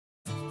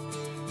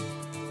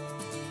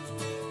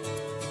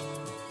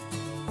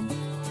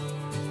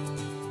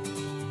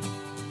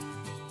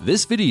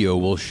This video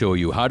will show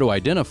you how to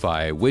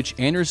identify which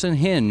Andersen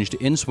hinged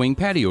in-swing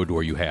patio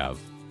door you have.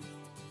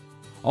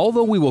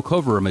 Although we will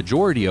cover a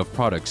majority of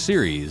product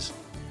series,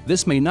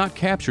 this may not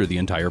capture the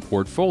entire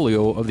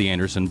portfolio of the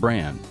Andersen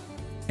brand,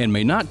 and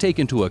may not take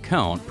into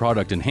account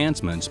product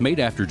enhancements made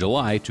after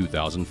July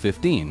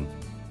 2015.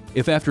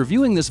 If after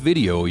viewing this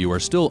video you are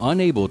still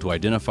unable to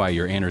identify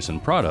your Andersen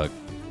product,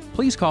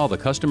 please call the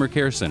Customer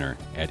Care Center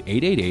at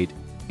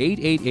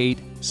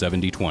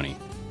 888-888-7020.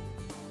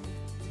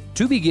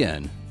 To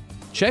begin,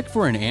 check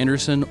for an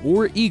Andersen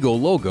or Eagle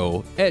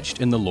logo etched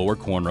in the lower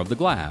corner of the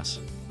glass.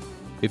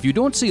 If you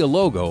don't see a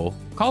logo,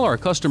 call our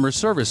Customer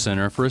Service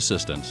Center for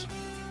assistance.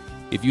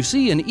 If you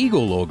see an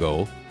Eagle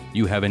logo,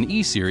 you have an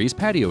E-Series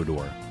patio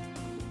door.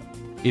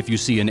 If you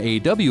see an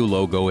AW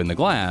logo in the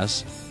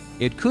glass,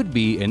 it could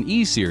be an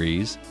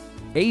E-Series,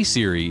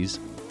 A-Series,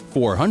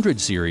 400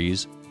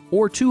 Series,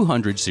 or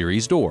 200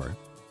 Series door.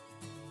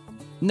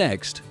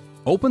 Next,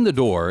 open the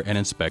door and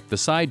inspect the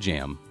side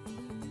jamb.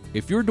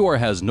 If your door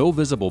has no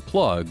visible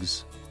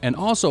plugs and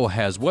also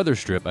has weather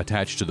strip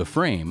attached to the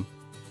frame,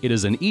 it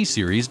is an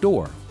E-Series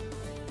door.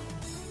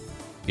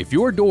 If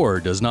your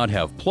door does not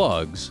have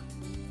plugs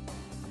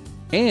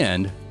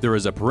and there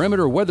is a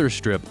perimeter weather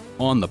strip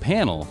on the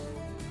panel,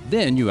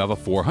 then you have a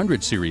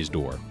 400 Series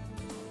door.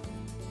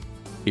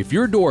 If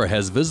your door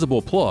has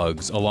visible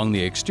plugs along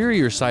the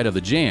exterior side of the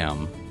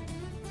jamb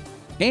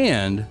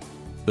and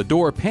the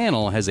door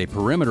panel has a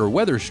perimeter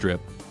weather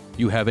strip,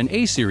 you have an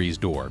A-Series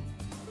door.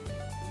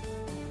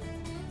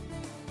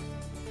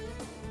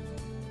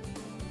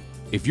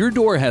 If your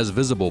door has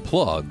visible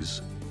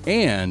plugs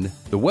and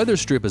the weather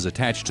strip is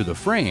attached to the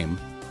frame,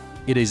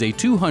 it is a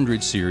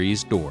 200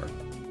 Series door.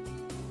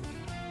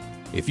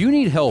 If you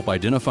need help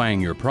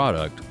identifying your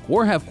product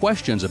or have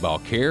questions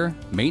about care,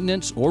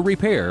 maintenance, or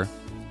repair,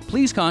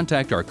 please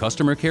contact our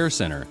Customer Care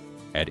Center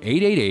at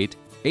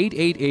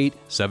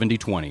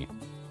 888-888-7020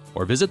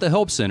 or visit the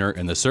Help Center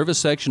in the Service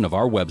section of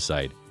our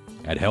website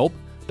at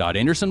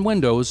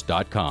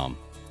help.andersenwindows.com.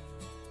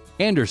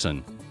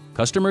 Andersen,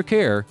 customer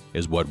care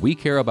is what we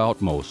care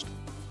about most.